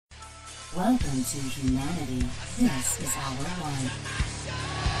Welcome to humanity. This is our one.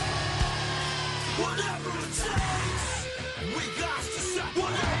 Whatever it takes, we got to say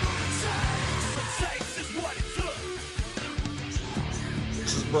whatever it takes is what it took.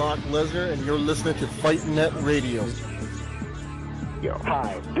 This is Brock Lesnar, and you're listening to Fight Net Radio. Yo,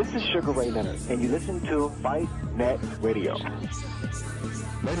 hi, this is Sugar Ray Leonard, and you listen to Fight Net Radio.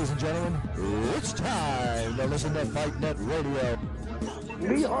 Ladies and gentlemen, it's time to listen to Fight Net Radio.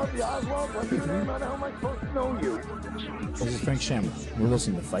 Me, Harvey Oswald, what's your name? How am I supposed to know you? This is Frank Shamrock. We're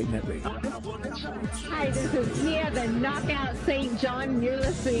listening to Fight Net Radio. Hi, this is Mia, the Knockout St. John. You're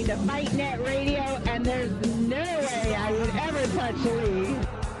listening to Fight Net Radio, and there's no way I would ever touch Lee.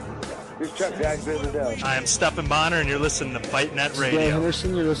 This is Chuck Jackson. I am Stephen Bonner, and you're listening to Fight Net Dan Radio.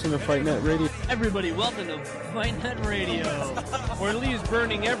 Henderson, you're listening to Fight Net Radio. Everybody, welcome to Fight Net Radio, where Lee's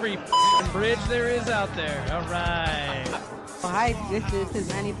burning every bridge there is out there. All right. Hi, this is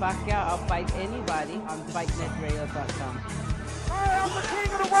Manny Pacquiao. I'll fight anybody on FightNetRadio.com. Hi, I'm the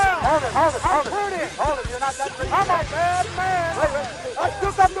king of the world. Hold it. You're not that crazy. I'm a bad man. I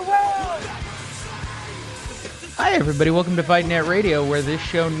took up the world. Hi, everybody. Welcome to Fight Net Radio, where this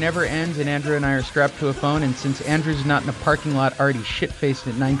show never ends, and Andrew and I are strapped to a phone. And since Andrew's not in a parking lot already shit-faced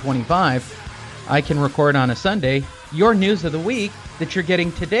at 9:25, I can record on a Sunday your news of the week that you're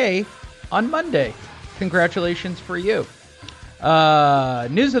getting today on Monday. Congratulations for you.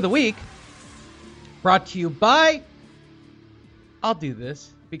 News of the week brought to you by, I'll do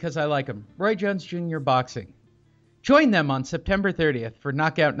this because I like him, Roy Jones Jr. Boxing. Join them on September 30th for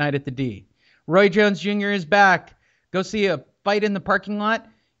Knockout Night at the D. Roy Jones Jr. is back. Go see a fight in the parking lot.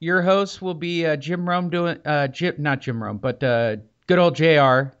 Your host will be Jim Rome doing, not Jim Rome, but good old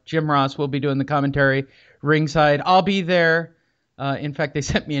JR. Jim Ross will be doing the commentary ringside. I'll be there. In fact, they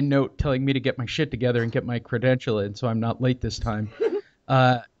sent me a note telling me to get my shit together and get my credential in, so I'm not late this time.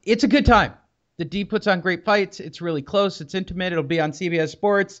 It's a good time. The D puts on great fights. It's really close. It's intimate. It'll be on CBS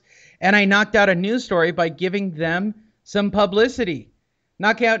Sports. And I knocked out a news story by giving them some publicity.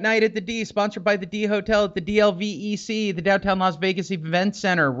 Knockout Night at the D, sponsored by the D Hotel at the DLVEC, the Downtown Las Vegas Event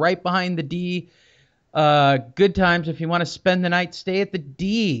Center, right behind the D. Good times. If you want to spend the night, stay at the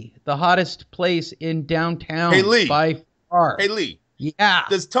D, the hottest place in downtown. Hey, Lee. By far. Hey, Lee. Yeah.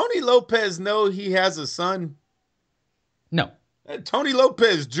 Does Tony Lopez know he has a son? No. Tony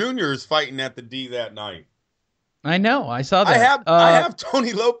Lopez Jr. is fighting at the D that night. I know. I saw that. I have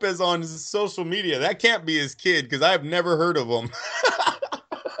Tony Lopez on his social media. That can't be his kid because I've never heard of him.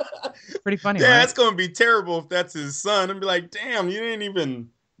 Pretty funny, yeah, right? That's going to be terrible if that's his son. And be like, damn, you didn't even...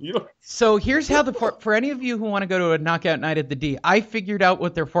 So here's how for any of you who want to go to a Knockout Night at the D, I figured out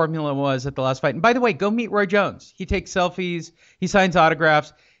what their formula was at the last fight. And by the way, go meet Roy Jones. He takes selfies. He signs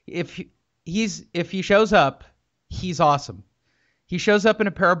autographs. If he shows up, he's awesome. He shows up in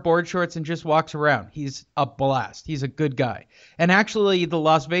a pair of board shorts and just walks around. He's a blast. He's a good guy. And actually, the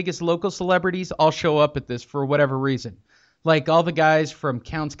Las Vegas local celebrities all show up at this for whatever reason. Like all the guys from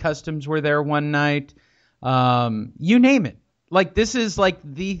Count's Customs were there one night. You name it. Like, this is like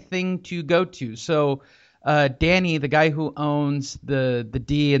the thing to go to. So Danny, the guy who owns the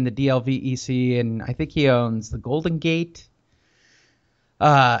D and the DLVEC, and I think he owns the Golden Gate,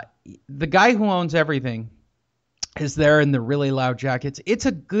 the guy who owns everything is there in the really loud jackets. It's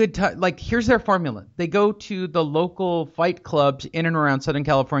a good time. Like, here's their formula. They go to the local fight clubs in and around Southern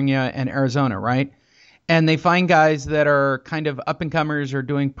California and Arizona, right? And they find guys that are kind of up-and-comers or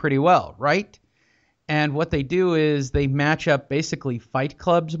doing pretty well, right? And what they do is they match up basically fight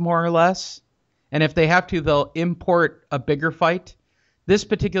clubs more or less. And if they have to, they'll import a bigger fight. This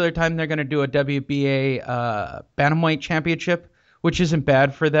particular time, they're going to do a WBA Bantamweight Championship, which isn't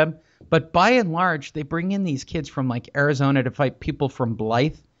bad for them. But by and large, they bring in these kids from like Arizona to fight people from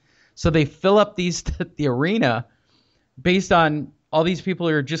Blythe. So they fill up the arena based on all these people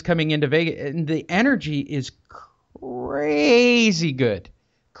who are just coming into Vegas. And the energy is crazy good.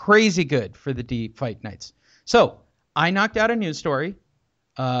 Crazy good for the D fight nights. So I knocked out a news story.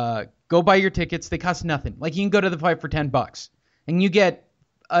 Go buy your tickets. They cost nothing. Like, you can go to the fight for $10 and you get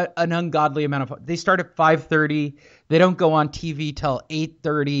an ungodly amount of. They start at 5:30. They don't go on TV till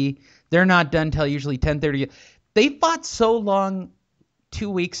 8:30. They're not done till usually 10:30. They fought so long 2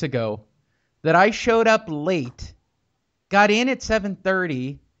 weeks ago that I showed up late, got in at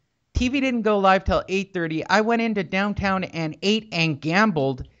 7:30. TV didn't go live till 8:30. I went into downtown and ate and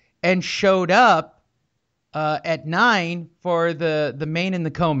gambled and showed up at 9 for the main and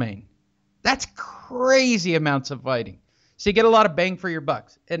the co-main. That's crazy amounts of fighting. So you get a lot of bang for your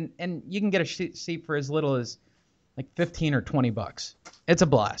bucks. And you can get a seat for as little as like $15 or $20. It's a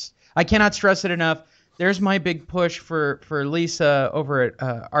blast. I cannot stress it enough. there's my big push for Lisa over at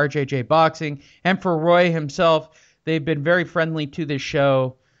RJJ Boxing, and for Roy himself. They've been very friendly to this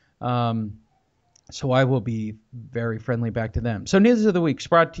show, so I will be very friendly back to them. So News of the Week is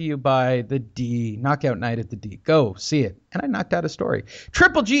brought to you by the D, Knockout Night at the D. Go see it. And I knocked out a story.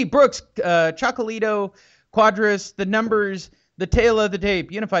 Triple G, Brooks, Chocolito, Quadras, the numbers, the tail of the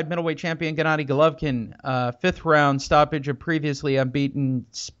tape, unified middleweight champion Gennady Golovkin, fifth round stoppage of previously unbeaten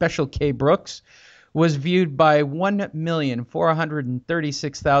Special K Brooks, was viewed by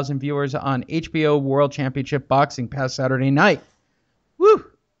 1,436,000 viewers on HBO World Championship Boxing past Saturday night. Woo!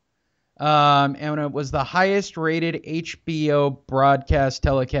 And it was the highest rated HBO broadcast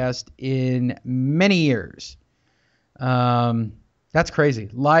telecast in many years. That's crazy.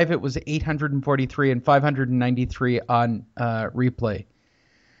 Live, it was 843 and 593 on replay.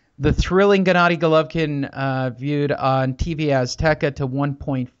 The thrilling Gennady Golovkin viewed on TV Azteca to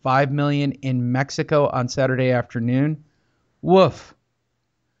 1.5 million in Mexico on Saturday afternoon. Woof.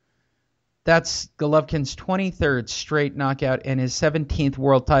 That's Golovkin's 23rd straight knockout and his 17th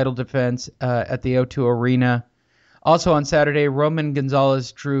world title defense at the O2 Arena. Also on Saturday, Roman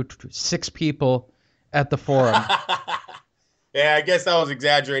Gonzalez drew 6 people at the Forum. Yeah, I guess I was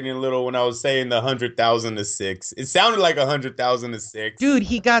exaggerating a little when I was saying the 100,000 to 6. It sounded like 100,000 to 6. Dude,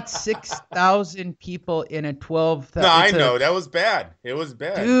 he got 6,000 people in a 12,000. No, I know. That was bad. It was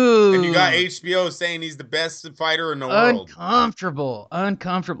bad. Dude. And you got HBO saying he's the best fighter in the world. Uncomfortable.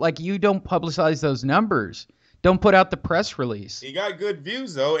 Like, you don't publicize those numbers. Don't put out the press release. He got good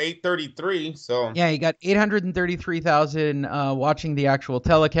views, though, 833. So yeah, he got 833,000 watching the actual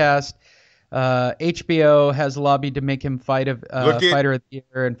telecast. HBO has lobbied to make him fighter of the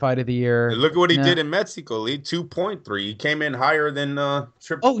year and fight of the year. Look at what he did in Mexico. He 2.3. He came in higher than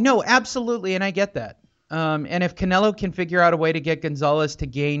triple. Oh no, absolutely, and I get that. And if Canelo can figure out a way to get Gonzalez to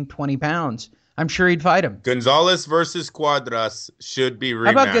gain 20 pounds, I'm sure he'd fight him. Gonzalez versus Quadras should be rematched.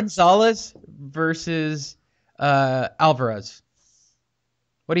 How about Gonzalez versus Alvarez?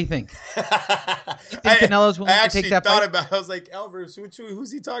 What do you think? Canelo's willing to take that fight? I was like, Alvarez,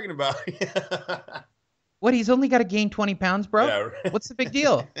 who's he talking about? What? He's only got to gain 20 pounds, bro? Yeah, right. What's the big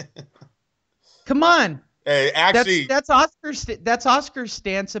deal? Come on. Hey, actually, that's Oscar's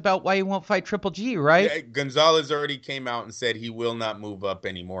stance about why he won't fight Triple G, right? Yeah, Gonzalez already came out and said he will not move up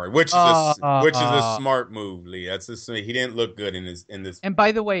anymore, which is a smart move, Lee. He didn't look good in this. And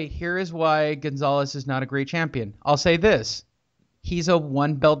by the way, here is why Gonzalez is not a great champion. I'll say this. He's a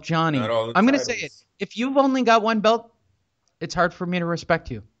one-belt Johnny. I'm going to say it. If you've only got one belt, it's hard for me to respect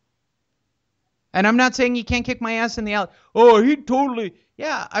you. And I'm not saying you can't kick my ass in the alley. Oh, he totally...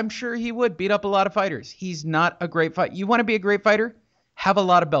 Yeah, I'm sure he would beat up a lot of fighters. He's not a great fighter. You want to be a great fighter? Have a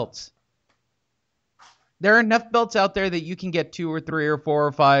lot of belts. There are enough belts out there that you can get 2 or 3 or 4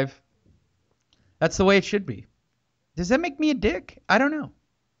 or 5. That's the way it should be. Does that make me a dick? I don't know.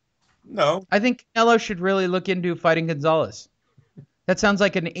 No. I think Canelo should really look into fighting Gonzalez. That sounds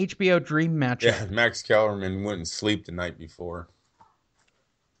like an HBO dream match. Yeah, Max Kellerman wouldn't sleep the night before.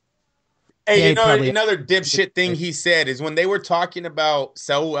 Hey, yeah, another dipshit thing he said is when they were talking about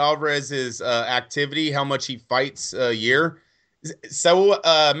Saul Alvarez's activity, how much he fights a year,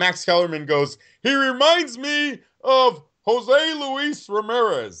 Max Kellerman goes, he reminds me of Jose Luis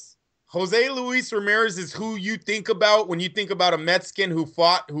Ramirez. Jose Luis Ramirez is who you think about when you think about a Mexican who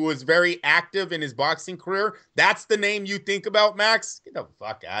was very active in his boxing career. That's the name you think about, Max? Get the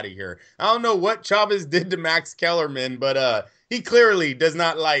fuck out of here. I don't know what Chavez did to Max Kellerman, but he clearly does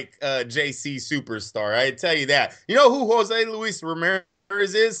not like JC Superstar. I tell you that. You know who Jose Luis Ramirez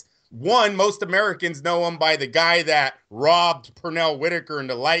is? One, most Americans know him by the guy that robbed Pernell Whitaker in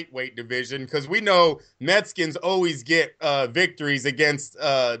the lightweight division, because we know Mexicans always get victories against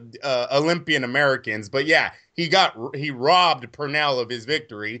Olympian Americans. But yeah, he robbed Pernell of his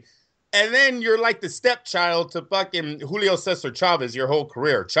victory. And then you're like the stepchild to fucking Julio Cesar Chavez your whole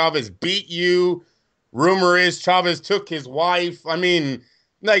career. Chavez beat you. Rumor is Chavez took his wife. I mean,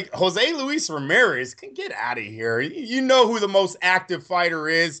 like, Jose Luis Ramirez, can get out of here. You know who the most active fighter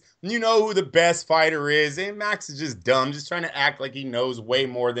is. You know who the best fighter is. And Max is just dumb, just trying to act like he knows way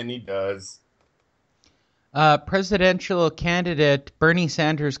more than he does. Presidential candidate Bernie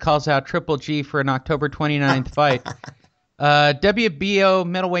Sanders calls out Triple G for an October 29th fight. WBO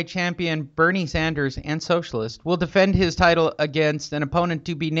middleweight champion Bernie Sanders and socialist will defend his title against an opponent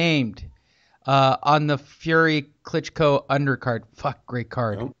to be named. On the Fury Klitschko undercard. Fuck, great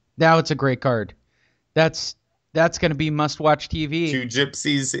card. Nope. Now it's a great card. That's going to be must-watch TV. 2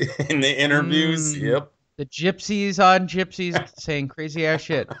 gypsies in the interviews. Yep. The gypsies on gypsies saying crazy-ass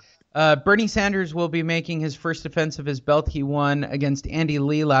shit. Bernie Sanders will be making his first defense of his belt he won against Andy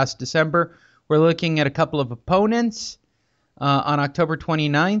Lee last December, We're looking at a couple of opponents on October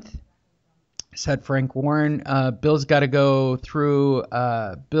 29th. Said Frank Warren. Bill's got to go through.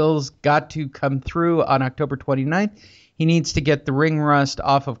 Bill's got to come through on October 29th. He needs to get the ring rust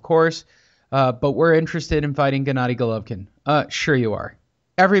off, of course. But we're interested in fighting Gennady Golovkin. Sure you are.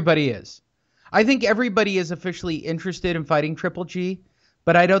 Everybody is. I think everybody is officially interested in fighting Triple G,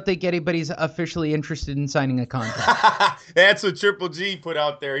 but I don't think anybody's officially interested in signing a contract. That's what Triple G put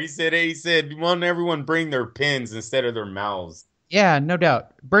out there. He said, won't everyone bring their pins instead of their mouths? Yeah, no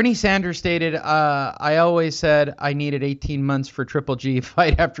doubt. Bernie Sanders stated, I always said I needed 18 months for Triple G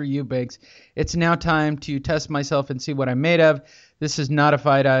fight after Eubanks. It's now time to test myself and see what I'm made of. This is not a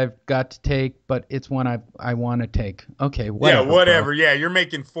fight I've got to take, but it's one I want to take. Okay, whatever. Yeah, whatever. Bro. Yeah, you're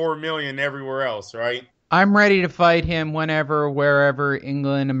making $4 million everywhere else, right? I'm ready to fight him whenever, wherever,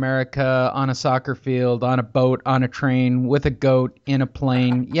 England, America, on a soccer field, on a boat, on a train, with a goat, in a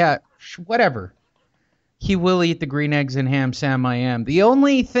plane. Yeah, whatever. He will eat the green eggs and ham Sam I am. The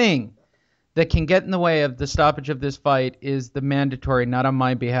only thing that can get in the way of the stoppage of this fight is the mandatory, not on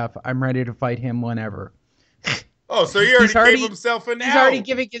my behalf. I'm ready to fight him whenever. Oh, so he already gave himself an out. He's already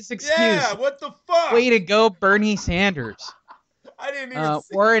giving his excuse. Yeah, what the fuck? Way to go, Bernie Sanders. I didn't even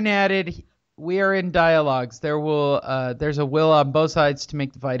see. Warren added, we are in dialogues. There's a will on both sides to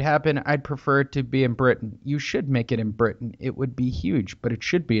make the fight happen. I'd prefer it to be in Britain. You should make it in Britain. It would be huge, but it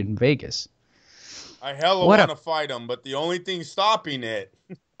should be in Vegas. I hella want to fight him, but the only thing stopping it.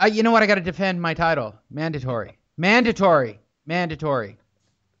 You know what? I got to defend my title. Mandatory.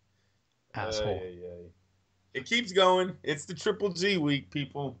 Asshole. It keeps going. It's the Triple G week,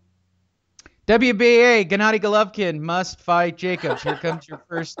 people. WBA, Gennady Golovkin must fight Jacobs. Here comes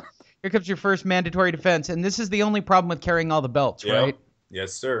your first mandatory defense. And this is the only problem with carrying all the belts, right?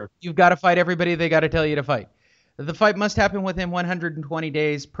 Yes, sir. You've got to fight everybody they got to tell you to fight. The fight must happen within 120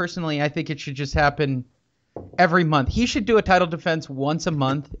 days. Personally, I think it should just happen every month. He should do a title defense once a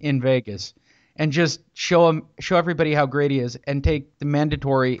month in Vegas and just show everybody how great he is and take the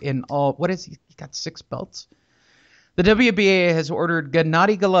mandatory in all. What is he? He got 6 belts. The WBA has ordered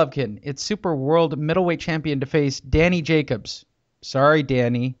Gennady Golovkin, its super world middleweight champion, to face Danny Jacobs. Sorry,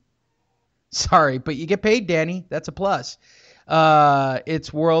 Danny. Sorry, but you get paid, Danny. That's a plus.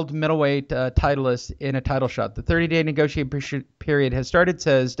 It's world middleweight titleist in a title shot. The 30-day negotiation period has started,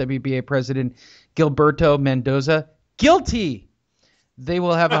 says WBA President Gilberto Mendoza. Guilty! They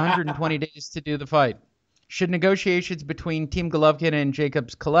will have 120 days to do the fight. Should negotiations between Team Golovkin and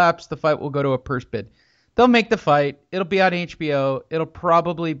Jacobs collapse, the fight will go to a purse bid. They'll make the fight. It'll be on HBO. It'll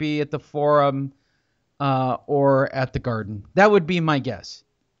probably be at the Forum or at the Garden. That would be my guess.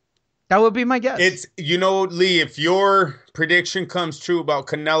 It's, Lee, if your prediction comes true about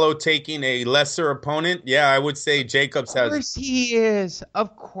Canelo taking a lesser opponent, yeah, I would say Jacobs has.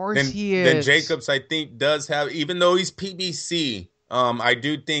 Of course he is. Then Jacobs, I think, does have, even though he's PBC, I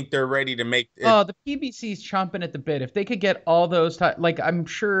do think they're ready to make it. Oh, the PBC's chomping at the bit. If they could get all those, I'm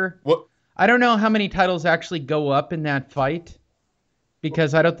sure. I don't know how many titles actually go up in that fight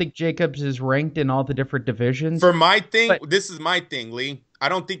because I don't think Jacobs is ranked in all the different divisions. For my thing, this is my thing, Lee. I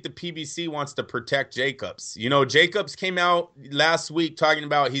don't think the PBC wants to protect Jacobs. Jacobs came out last week talking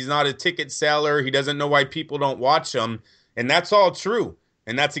about he's not a ticket seller. He doesn't know why people don't watch him. And that's all true.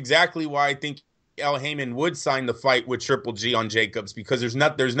 And that's exactly why I think Al Heyman would sign the fight with Triple G on Jacobs, because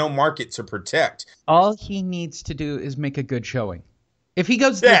there's no market to protect. All he needs to do is make a good showing. If he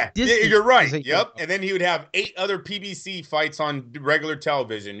goes the distance, you're right. Yep. And then he would have 8 other PBC fights on regular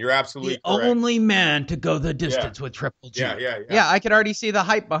television. You're absolutely correct. The only man to go the distance with Triple G. Yeah, I could already see the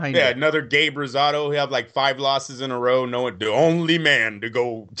hype behind it. Yeah, another Gabe Rosado. He'll have 5 losses in a row. The only man to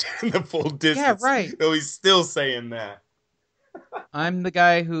go the full distance. Yeah, right. So he's still saying that. I'm the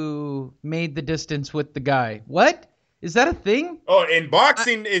guy who made the distance with the guy. What? Is that a thing? Oh, in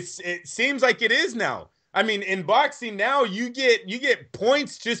boxing, it seems like it is now. I mean, in boxing now, you get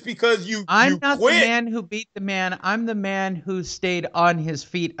points just because I'm not the man who beat the man. I'm the man who stayed on his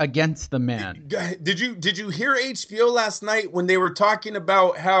feet against the man. Did you hear HBO last night when they were talking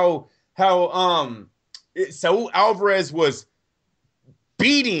about how Saul Alvarez was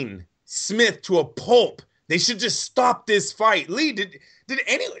beating Smith to a pulp? They should just stop this fight. Lee,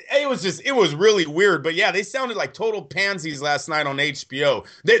 it was really weird, but yeah, they sounded like total pansies last night on HBO.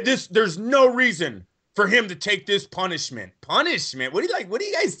 There's no reason for him to take this punishment. Punishment? What are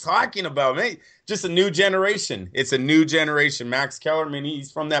you guys talking about, man? Just a new generation. It's a new generation. Max Kellerman,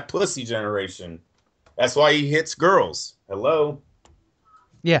 he's from that pussy generation. That's why he hits girls. Hello?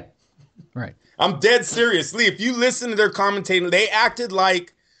 Yeah. Right. I'm dead seriously. If you listen to their commentating, they acted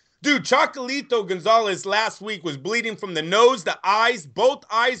like Dude, Chocolito Gonzalez last week was bleeding from the nose, the eyes. Both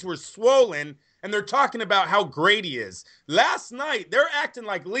eyes were swollen, and they're talking about how great he is. Last night, they're acting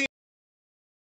like Liam